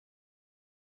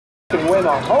can win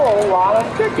a whole lot of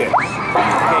tickets. Okay,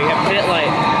 you have to hit it light.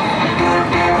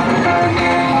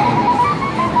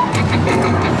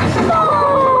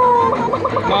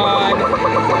 Come on.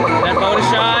 That bonus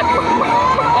shot.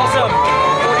 Awesome.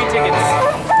 40 tickets.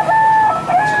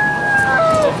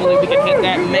 Hopefully we can hit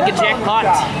that mega jackpot.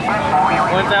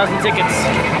 1,000 tickets.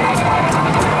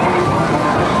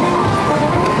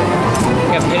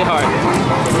 You have to hit it hard.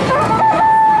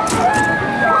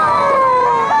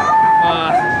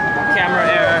 Camera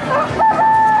error.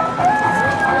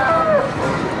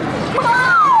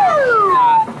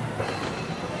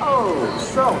 Oh,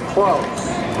 so close.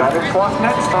 Better clock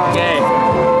next time. Okay.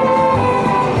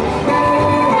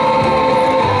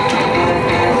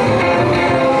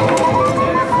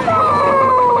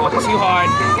 Oh, too hard.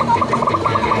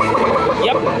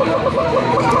 Yep.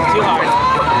 Too hard.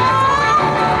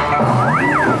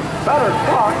 Better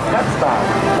clock next time.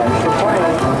 Thanks for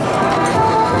playing.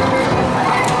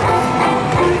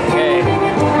 Okay.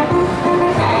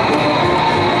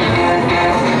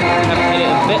 Have to hit it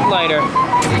a bit lighter.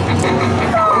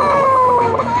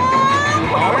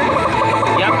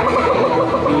 Yep.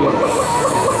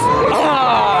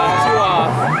 Too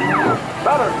off.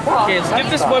 Better clock. Okay, let's give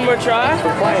this one more try.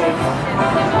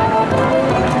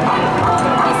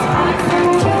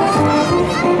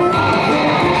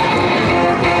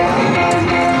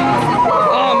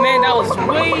 Oh man, that was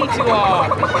way too off.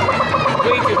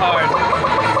 Way too hard.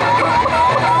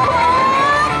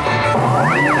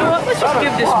 You know what? Let's just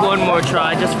give this one more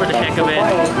try just for the heck of it.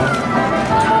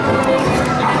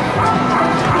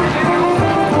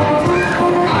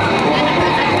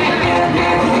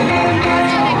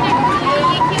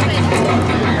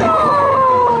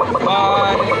 Come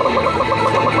on.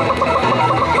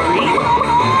 Green?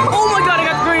 Oh my god, I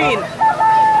got green!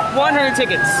 100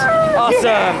 tickets.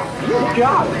 Awesome. You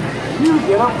got it. You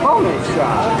get a bonus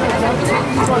shot.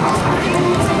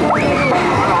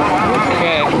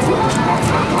 Okay.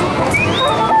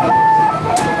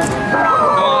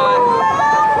 Come on.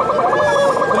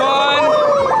 Come on.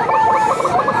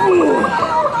 Too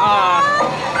off.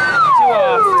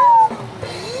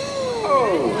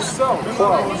 Oh, so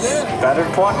close. Better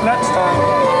clock next time.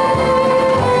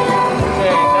 Okay,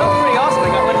 that was pretty awesome. I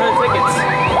got 100 tickets.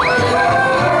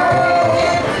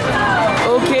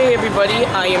 Okay, everybody,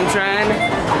 I am trying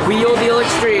Wheel Deal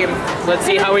Extreme. Let's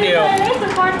see how we do.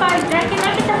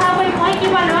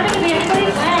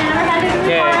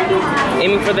 Okay,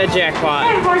 aiming for that jackpot.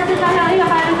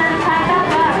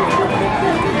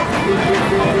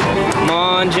 Come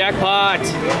on, jackpot.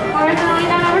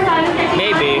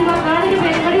 Maybe.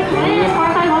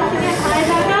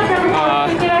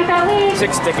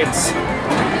 6 tickets.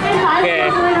 Okay.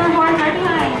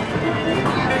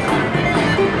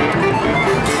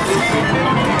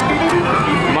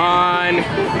 Come on.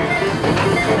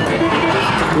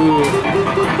 Ooh.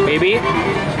 Maybe?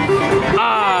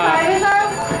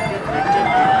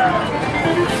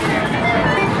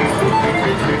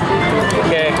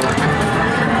 Okay.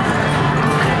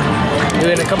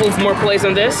 Doing a couple of more plays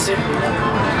on this.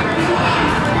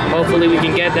 Hopefully we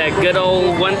can get that good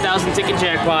old 1,000 ticket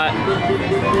jackpot.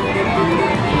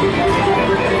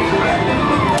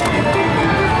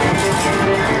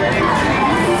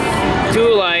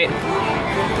 Too light.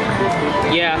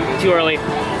 Yeah, too early.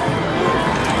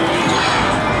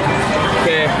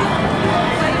 Okay.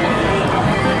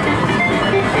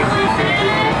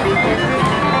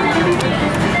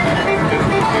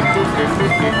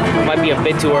 Might be a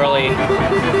bit too early.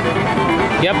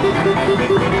 Yep.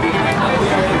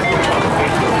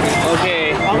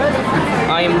 Okay.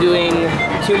 I am doing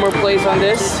 2 more plays on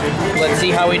this. Let's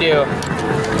see how we do.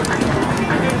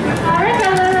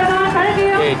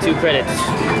 Okay, 2 credits.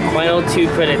 Final 2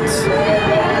 credits.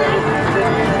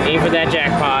 Aim for that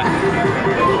jackpot.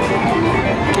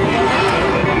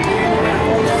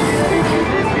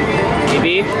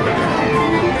 Maybe.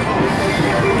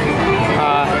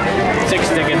 6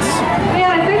 tickets. We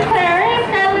have 6 players.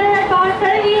 Now we have gone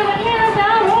 30. When you have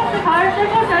down, roll the card,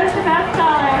 circle, goes to best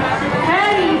dollar.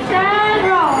 Ready, stand,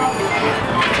 roll.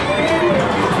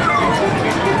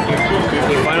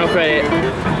 Okay, final credit.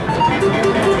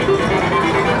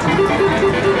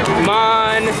 Come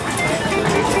on.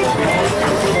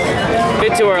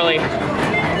 Bit too early.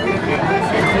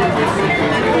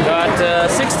 Got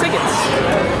 6 tickets.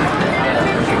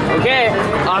 Okay,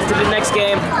 off to the next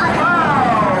game.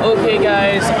 Okay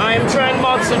guys, I'm trying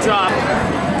Monster Drop.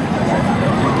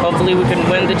 Hopefully we can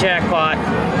win the jackpot.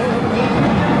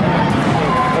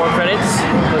 4 credits.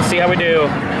 Let's see how we do.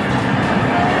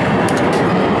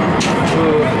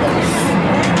 Ooh.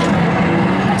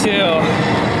 2.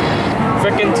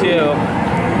 Frickin' 2.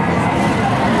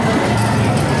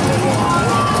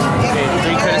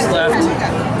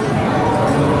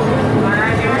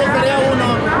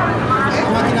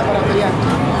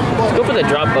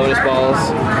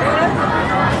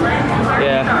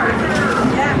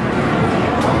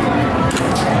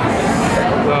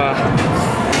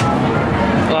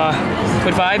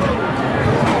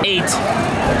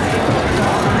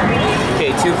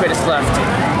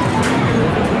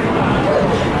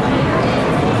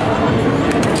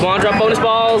 Bonus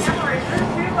balls.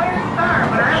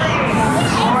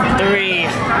 3.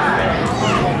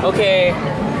 Okay,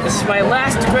 this is my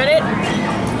last credit.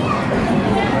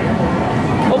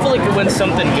 Hopefully we can win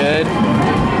something good.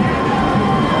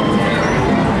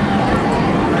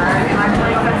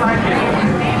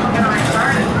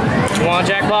 Come on,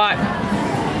 jackpot.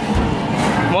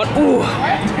 Come on. Ooh.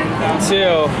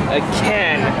 2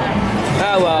 again.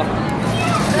 Oh well.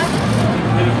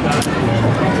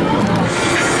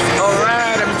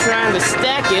 Alright, I'm trying to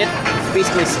stack it. It's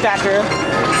basically stacker.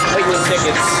 Wait,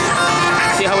 tickets.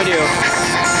 See how we do.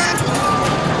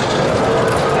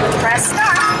 Press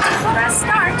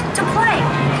start to play.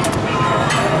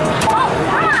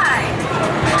 Alright!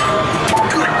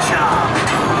 Good job.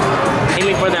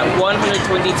 Aiming for that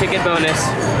 120 ticket bonus.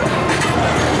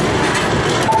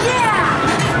 Yeah!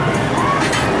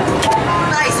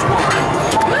 Nice one.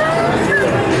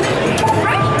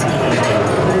 Great.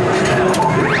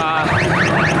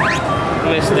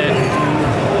 Missed it.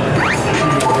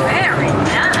 Very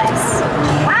nice.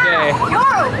 Wow, Okay.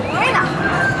 you're a winner.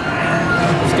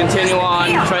 Let's continue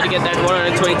on. Try to get that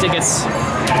 120 tickets.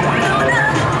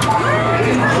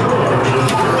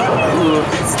 Ooh.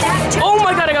 Oh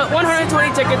my god, I got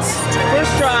 120 tickets.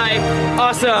 First try.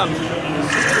 Awesome.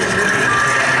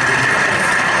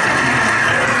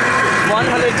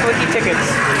 120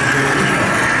 tickets.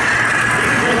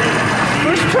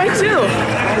 First try too.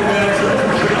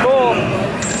 Pretty cool.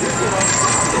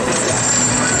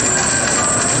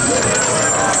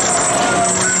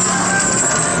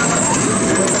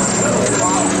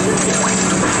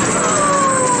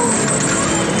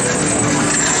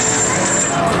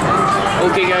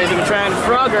 Okay guys, I'm trying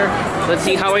Frogger. Let's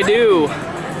see how I do.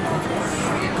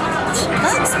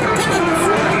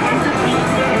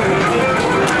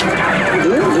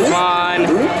 Come on.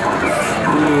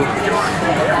 Ooh.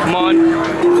 Come on.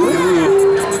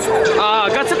 Ah,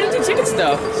 got 72 tickets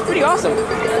though. It's pretty awesome.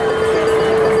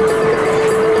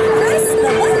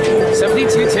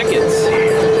 72 tickets.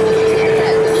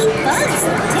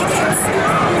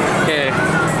 Okay.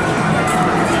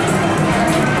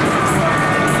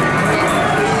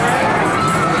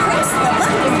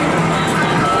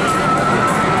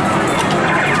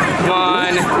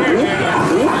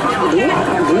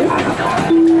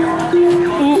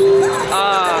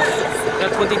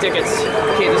 Got 20 tickets.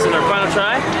 Okay, this is our final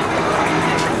try.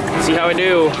 Let's see how I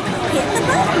do.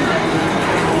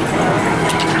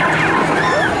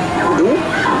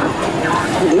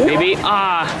 Maybe. 2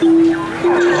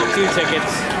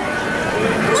 tickets.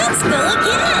 Let's go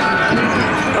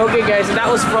again. Okay, guys, so that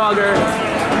was Frogger.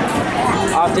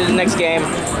 Off to the next game.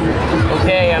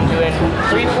 Okay, I'm doing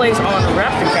 3 plays on the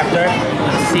Raptor Captor.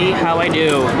 Let's see how I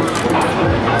do.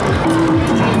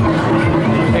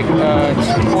 Pick 2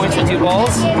 points for 2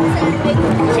 balls.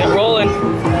 Let's get rolling.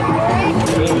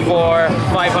 Aim for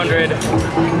 500.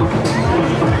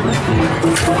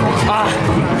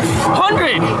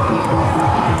 100!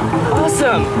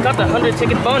 Awesome! Got the 100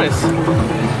 ticket bonus.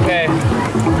 Okay,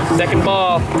 second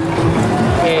ball.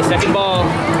 Okay, second ball.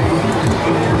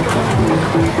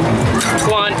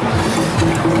 Come on.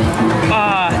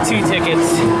 2 tickets.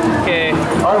 Okay.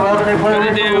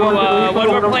 Gonna do one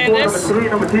more play in this.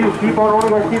 Number 2, keep on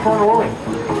rolling.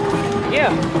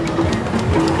 Yeah.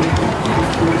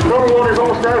 Number 1 is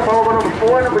almost there, followed by number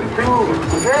 4, number 2.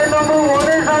 And number 1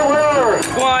 is our winner.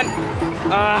 Come on.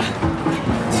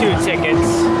 2 tickets.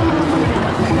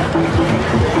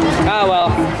 Oh well.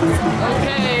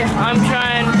 Okay, I'm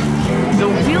trying the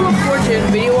Wheel of Fortune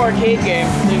video arcade game.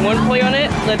 Doing 1 play on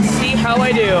it. Let's see how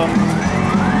I do.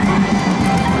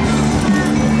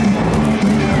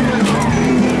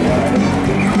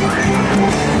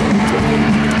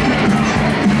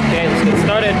 Okay, let's get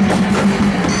started.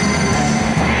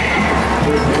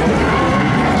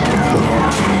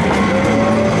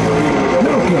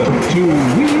 Welcome to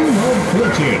Wheel of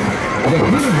Fortune. The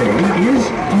category is a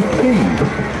thing.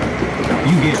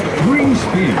 You get 3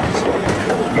 spins.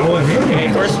 Go ahead. Okay,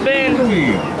 first spin.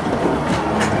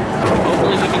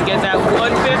 Hopefully we can get that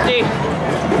 150.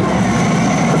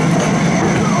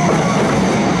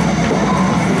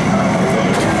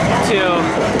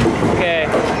 Okay.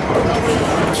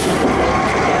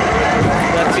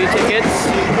 Got 2 tickets.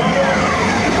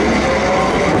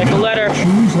 Pick a letter.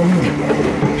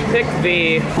 Pick V.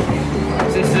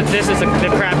 Since this is the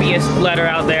crappiest letter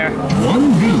out there.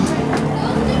 1V.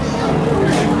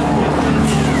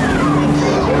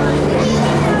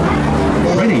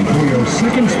 Ready for your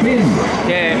second spin.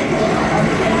 Okay.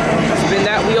 Spin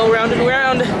that wheel round and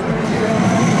round.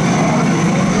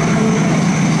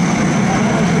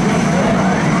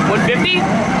 150?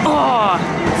 Oh,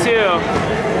 2.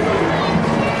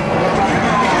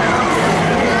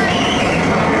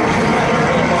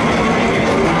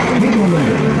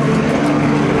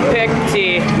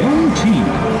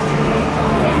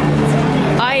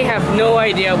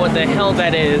 hell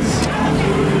that is.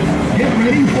 Get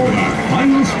ready for a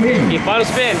final spin. Okay, final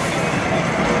spin.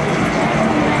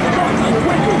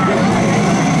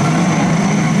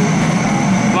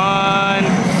 Come on.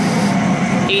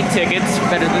 8 tickets,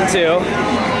 better than 2.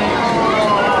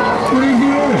 Pretty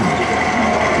good.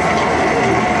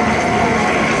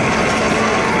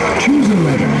 Choose a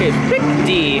letter. Okay, pick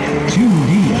D. 2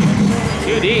 Ds.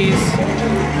 2 Ds.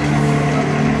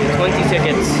 20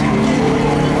 tickets.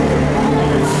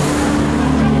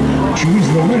 Choose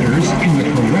the letters in the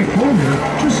correct order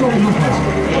to solve the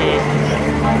puzzle.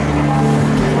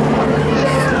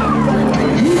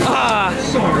 Ah!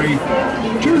 Sorry.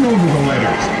 Turn over the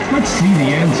letters. Let's see the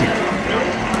answer.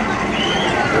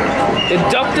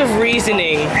 Deductive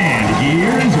reasoning. And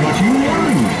here's what you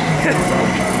learned.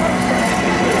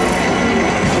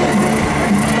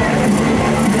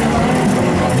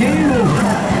 Game over.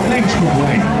 Thanks for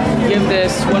playing. Give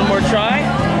this one more try.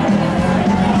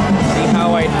 See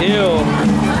how I do.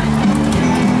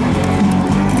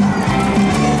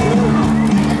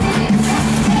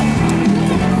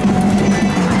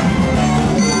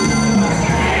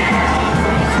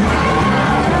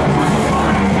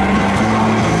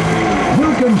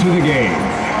 Welcome to the game.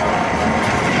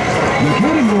 The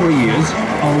category is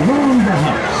Around the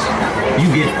House. You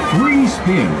get 3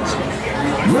 spins.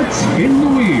 Let's spin the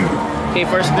wheel. Okay,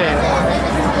 first spin.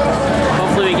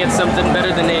 Hopefully we get something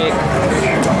better than 8.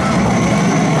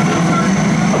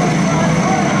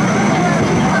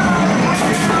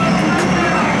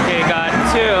 Okay, got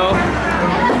 2.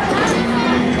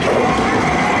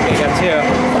 Okay, got 2.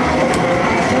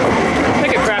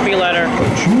 Pick a crappy letter.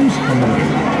 Choose a letter.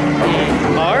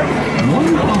 R?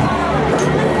 1 R.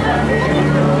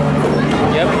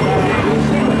 Yep.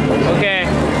 Okay.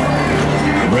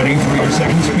 Ready for your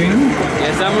second spin?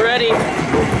 Yes, I'm ready.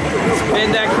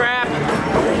 Spin that crap.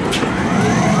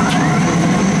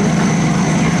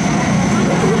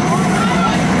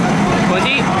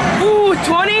 Ooh,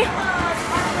 20?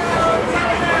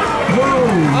 Whoa!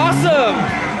 Awesome!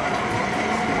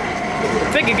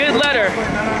 Pick a good letter.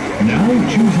 Now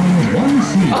choose only 1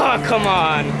 seed. Oh, come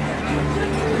on.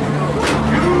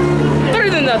 Better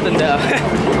than nothing, though.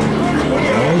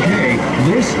 Okay,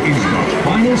 this is the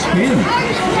final spin.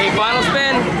 Okay, final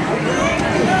spin.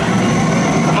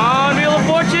 Come on, Wheel of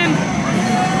Fortune.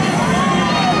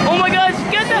 Oh my gosh,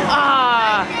 get that.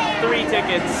 Ah, 3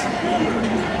 tickets.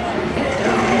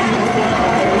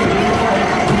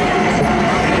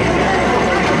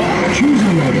 Choose a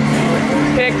letter.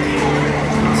 Pick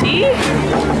T?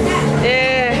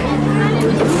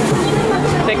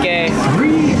 Pick A.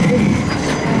 3 A's.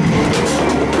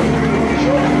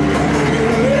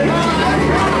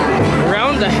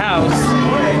 Around the house.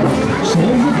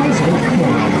 Solve the puzzle for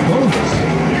a bonus.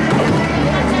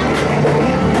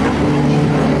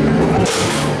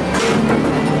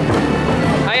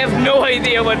 I have no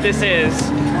idea what this is.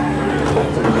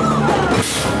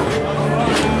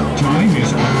 Time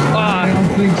is up. I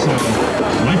don't think so.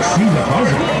 Let's see the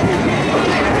puzzle.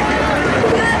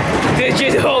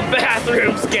 Digital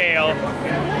bathroom scale.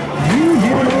 You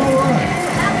did it all right.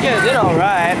 Yeah, I did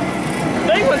alright.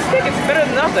 31 tickets better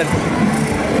than nothing.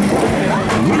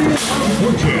 Wheel of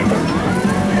Fortune.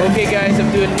 Okay guys, I'm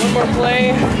doing one more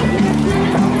play.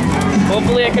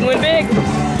 Hopefully I can win big.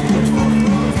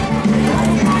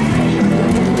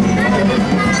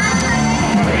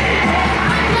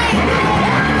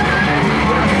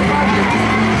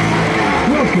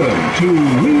 Welcome to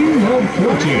Wheel of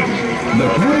Fortune. The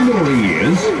category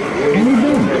is an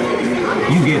event.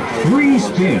 You get 3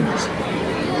 spins.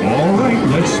 All right,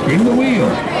 let's spin the wheel.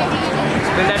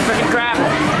 Spin that frickin' crap.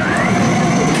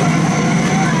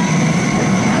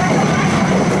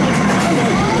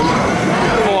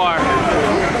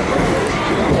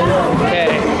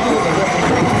 Okay.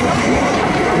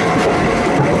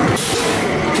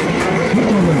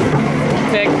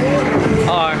 Pick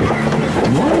R.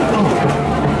 1 R.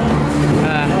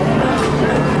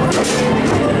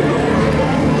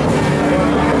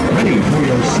 Ready for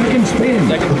your second spin.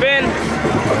 Second spin.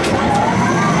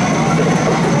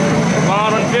 Come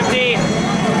on, 150.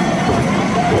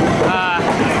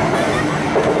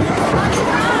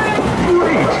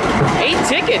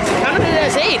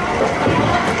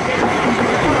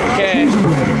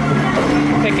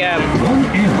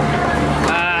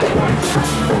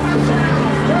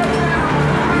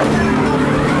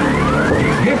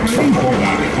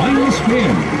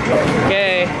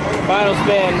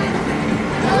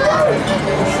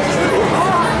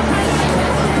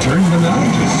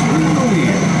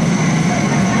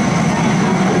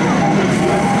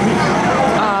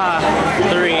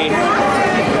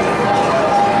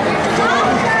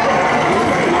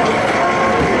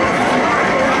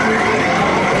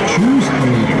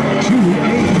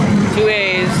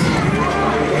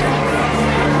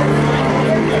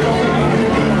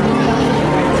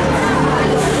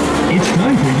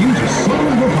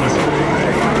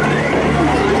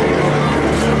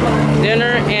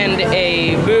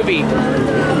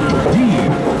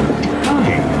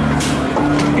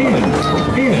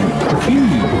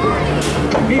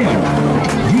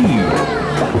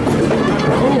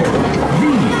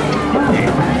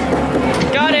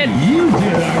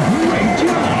 did a great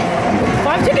job.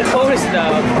 5 ticket bonus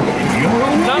though.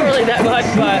 You're Not really that much,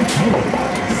 but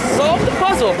solve the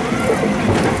puzzle.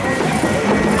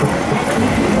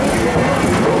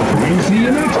 We'll see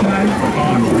you next time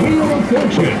on Wheel of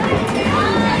Fortune.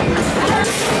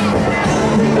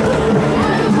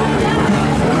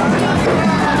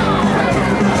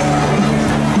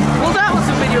 Well, that was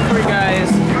the video for you guys.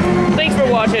 Thanks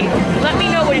for watching. Let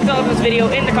me know what you thought of this video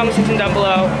in the comment section down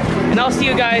below. And I'll see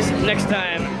you guys next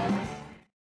time.